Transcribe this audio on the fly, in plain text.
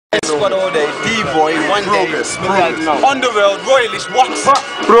Squad all day, D-boy, one day, underworld, royalist, what?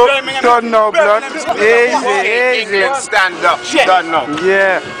 Bro, don't know, blood. Easy. England, stand up, don't know.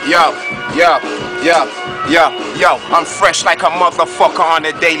 Yeah. Yo, I'm fresh like a motherfucker on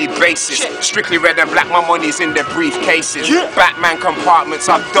a daily basis. Strictly red and black, my money's in the briefcases. Batman compartments,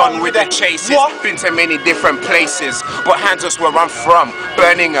 I'm done with the chases. Been to many different places, but hands us where I'm from.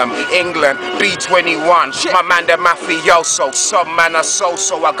 Birmingham, England, B21. My man the mafioso, some man a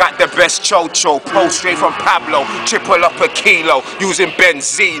so-so. I got the best chocho, pull straight from Pablo. Triple up a kilo, using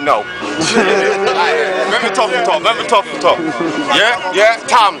Benzino. Remember talk. Yeah,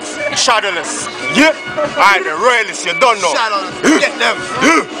 Toms, shadowless. Yeah, alright, the royalists, you don't know. Get them.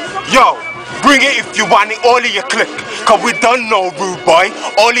 Yo, bring it if you want it, all of your click. Cause we don't know, rude boy,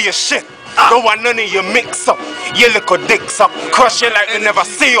 all of your shit. Don't want none of your mix up. You little dicks up, crush it like we never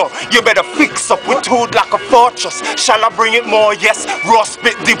see you. You better fix up, we tooled like a fortress. Shall I bring it more? Yes, raw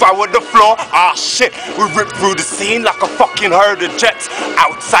spit devour the floor. Ah shit, we rip through the scene like a fucking herd of jets.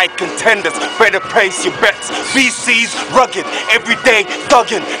 Outside contenders, better place your bets. VC's rugged, everyday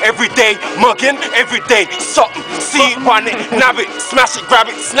thuggin', everyday muggin', everyday something. See it, want it, nab it, smash it, grab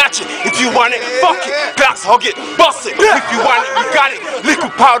it, snatch it. If you want it, fuck it, glass hug it, bust it. If you want it, you got it.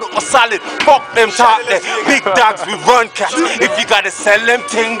 Liquid powder or solid. Fuck them talk there, big dogs we run cats. If you gotta sell them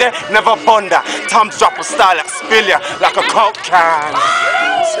ting there, never bunda. Tom's drop a style like spill ya, like a coke can.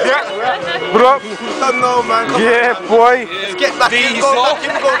 Yeah, bro. Don't know, man. Yeah, boy. Let's get back in, go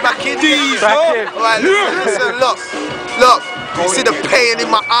back in. Alright, listen, look. You see the pain in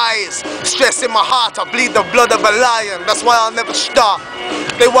my eyes, stress in my heart, I bleed the blood of a lion. That's why I'll never stop.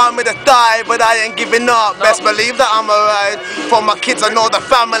 They want me to die, but I ain't giving up. Best believe that I'm alright. For my kids, I know the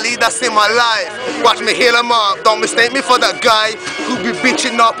family that's in my life. Watch me heal them up, don't mistake me for that guy who be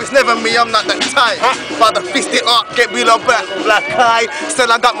bitching up. It's never me, I'm not that type. But the fist it up, get real up black eye. Still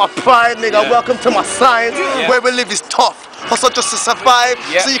I got my pride, nigga, welcome to my signs. Where we live is tough. Hustle just to survive,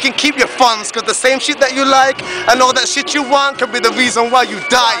 so you can keep your funds. Cause the same shit that you like and all that shit you want can be the reason why you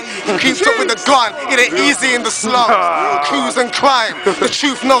die. You keep up with the gun, it ain't easy in the slums. Cruise and crime, the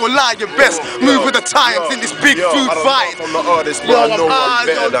truth no lie. You best move with the times in this big food fight. I'm the artist, but I know I'm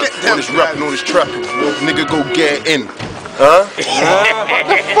better than all this rapping, all this trapping. Nigga go get in. Huh? What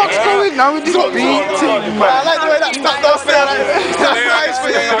the fuck's going on with this beat thing, man? I like the way that stuff don't say like that's nice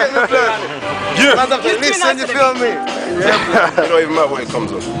for you, get me blood. Man, have to listen, you feel me? It don't even matter what it comes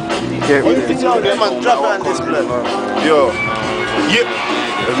on. Yeah, man, drop it on this blood. Yo.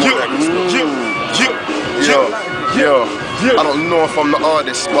 I don't know if I'm the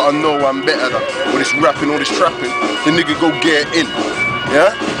artist, but I know I'm better than all this rapping, all this trapping. The nigga go get in.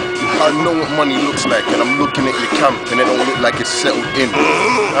 Yeah? I know what money looks like, and I'm looking at your camp, and it don't look like it's settled in.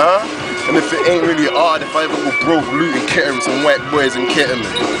 Huh? And if it ain't really hard, if I ever go broke looting kettings and white boys and kettling.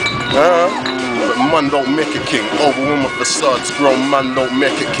 But man don't make a king. Overwhelm with facades, grown man don't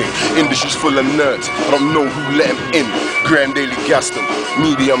make a king. Industry's full of nerds, I don't know who let him in. Grand Daily gassed them,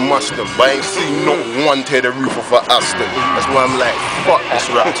 media must them. But I ain't seen not one tear the roof off of Aston. That's why I'm like, fuck this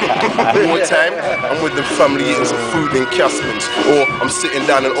rap thing. More time, I'm with the family eating some food in Caspins. Or I'm sitting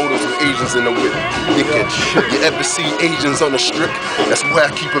down and ordering some Asians in the whip. Dickhead, you ever see Asians on the strip? That's why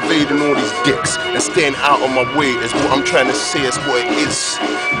I keep evading all these dicks. And staying out of my way is what I'm trying to say, is what it is.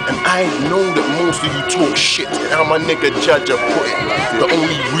 And I know that most of you talk shit, and how my nigga Judge put it. The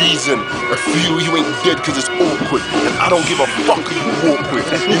only reason I feel you ain't dead cause it's awkward. And I don't give a fuck who you walk with.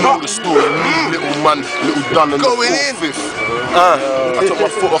 You know the story, me, little man, little Dun and Going the 4th. I took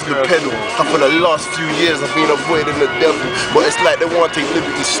my foot off the pedal. And for the last few years I've been avoiding the devil. But it's like they want to take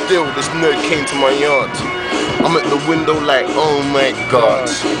liberty still. This nerd came to my yard. I'm at the window like, oh my God.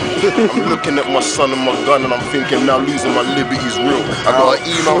 I'm looking at my son and my gun and I'm thinking now losing my liberty's real. I got an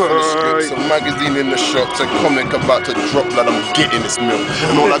email from the scripts, a magazine in the shops, a comic about to drop that I'm getting this milk.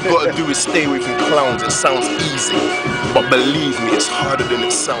 And all I gotta do is stay away from clowns. It sounds easy, but believe me, it's harder than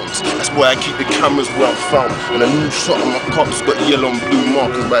it sounds. That's why I keep the cameras where I'm found. And a new shot of my cops got yellow and blue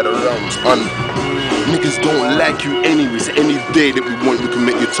markers by the rounds. And niggas don't like you anyways. Any day that we want, we can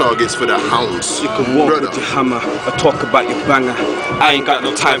make your targets for the hounds. You can walk with your hammer, I talk about your banger. I ain't got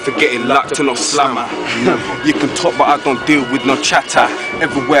no time for getting locked to no slammer. You can talk but I don't deal with no chatter.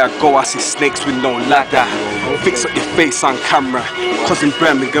 Everywhere I go I see snakes with no ladder. Fix up your face on camera, cause in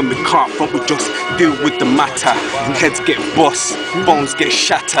Birmingham we can't front, we just deal with the matter. Heads get bust, bones get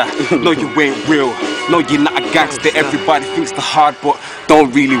shatter. No you ain't real, no you're not a gangster. Everybody thinks the hard but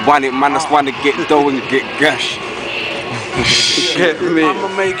don't really want it, man. Just wanna get dough and get gash. Get me. I'ma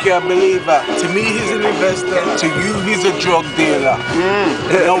make you a believer. To me, he's an investor. To you, he's a drug dealer.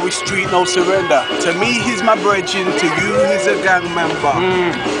 No retreat, no surrender. To me, he's my brethren. To you, he's a gang member.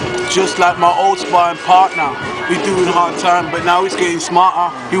 Just like my old sparring partner. We doing hard time, but now he's getting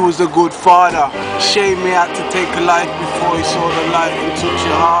smarter. He was a good father. Shame he had to take a life before he saw the light and took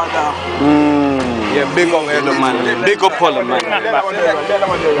you harder. Yeah, big up Edo, man. Big up all the man.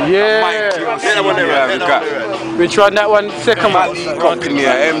 Yeah. We got Which one? That one? Second one. company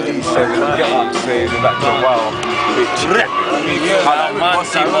at MD7. Get what I'm saying? Back to wow. Hello,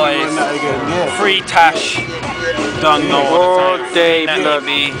 Monty boys. Free Tash. Don't know All what the day, time. blood.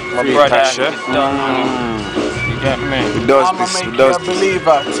 My Free brother. Tash, yeah? Don't know. You get me? Who does I'ma this? make Who you a does this?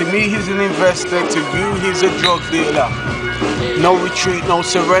 believer. To me, he's an investor. To you, he's a drug dealer. No retreat, no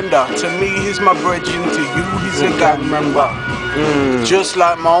surrender. To me, he's my brethren. To you, he's a gang member. Just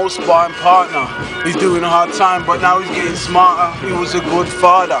like my old sparring partner. He's doing a hard time, but now he's getting smarter. He was a good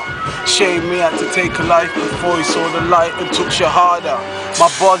father. Shame me had to take a life before he saw the light and took you harder. My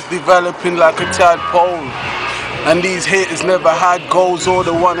body's developing like a tadpole. And these haters never had goals. All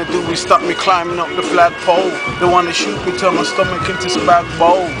they wanna do is stop me climbing up the flagpole. They wanna shoot me, turn my stomach into spag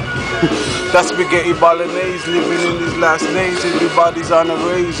bowl. That spaghetti bolognese, living in these last days. Everybody's on a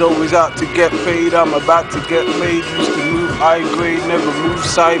raise, always out to get paid. I'm about to get made. Used to move high grade, never move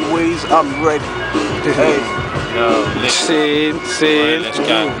sideways. I'm ready. Hey. Yo, listen. Let's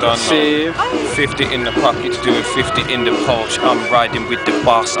get done. 50 in the pockets, doing 50 in the pouch. I'm riding with the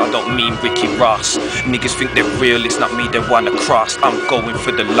boss, I don't mean Ricky Ross. Niggas think they're real, it's not me they wanna cross. I'm going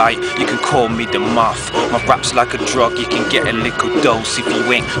for the light, you can call me the moth. My rap's like a drug, you can get a little dose. If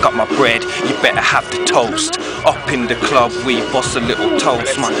you ain't got my bread, you better have the toast. Up in the club, we bust a little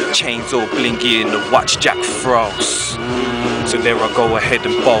toast. My chains all blingy and the watch Jack Frost. So there I go ahead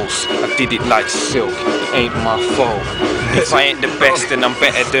and boast. I did it like silk, it ain't my fault. If I ain't the best, then I'm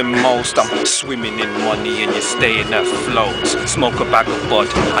better than most. I'm swimming in money and you're staying afloat. Smoke a bag of bud,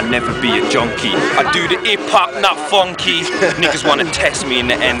 I never be a junkie. I do the hip hop, not funky. Niggas wanna test me in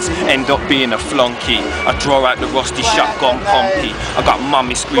the ends, end up being a flunky. I draw out the rusty shotgun pumpy. I got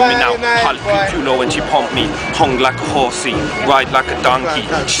mommy screaming out, Halpy, you know when she pump me. Hung like a horsey, ride like a donkey.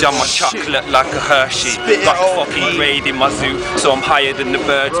 She's on my chocolate like a Hershey. Got the fucking raid in my zoo, so I'm higher than the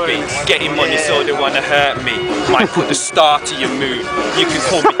birds be. Getting money so they wanna hurt me. Might put the star to your mood. You can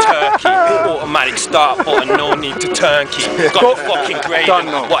call me Turkey. Automatic start button, no need to turnkey. Got the fucking grade,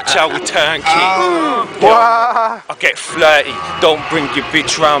 watch how we turnkey. I get flirty, don't bring your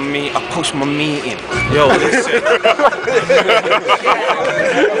bitch round me. I push my meeting. Yo, listen.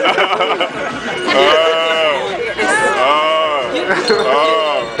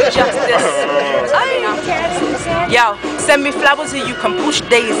 Yo, send me flowers and you can push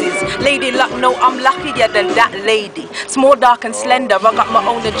daisies. Lady luck, no, I'm luckier than that lady. Small, dark and slender, I got my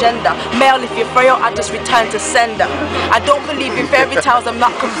own agenda. Male, if you're frail, I just return to sender. I don't believe in fairy tales, I'm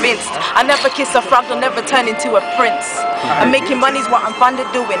not convinced. I never kiss a frog, I'll never turn into a prince. And making money's what I'm fond of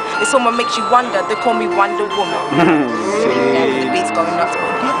doing. If someone makes you wonder, they call me Wonder Woman. The beat's going nuts.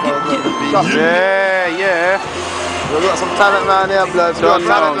 Yeah. We got some talent man here, blood. We got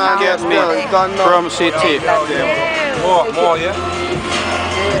talent man here still. You don't know. From City. More, yeah?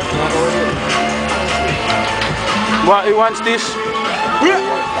 What, who wants this?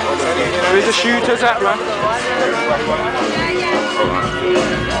 Where's the shooters at, man?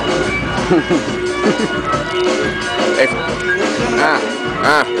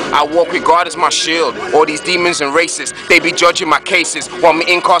 I walk with God as my shield. All these demons and racists, they be judging my cases. Want me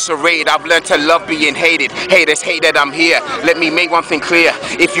incarcerated, I've learned to love being hated. Haters hate that I'm here. Let me make one thing clear.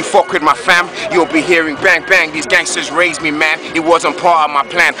 If you fuck with my fam, you'll be hearing bang bang. These gangsters raised me, man. It wasn't part of my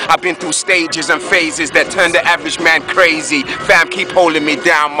plan. I've been through stages and phases that turn the average man crazy. Fam, keep holding me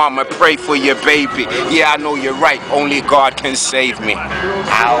down, mama. Pray for your baby. Yeah, I know you're right. Only God can save me.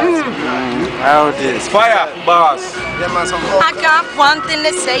 How this? Fire, boss. I got one thing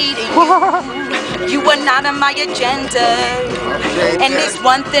to say to you. You are not on my agenda. And there's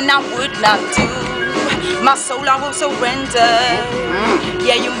one thing I would not do. My soul I will surrender.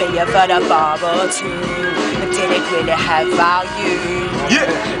 Yeah, you may have heard a bar or two, but did it really have value?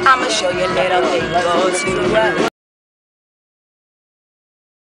 I'ma show you a little thing or two.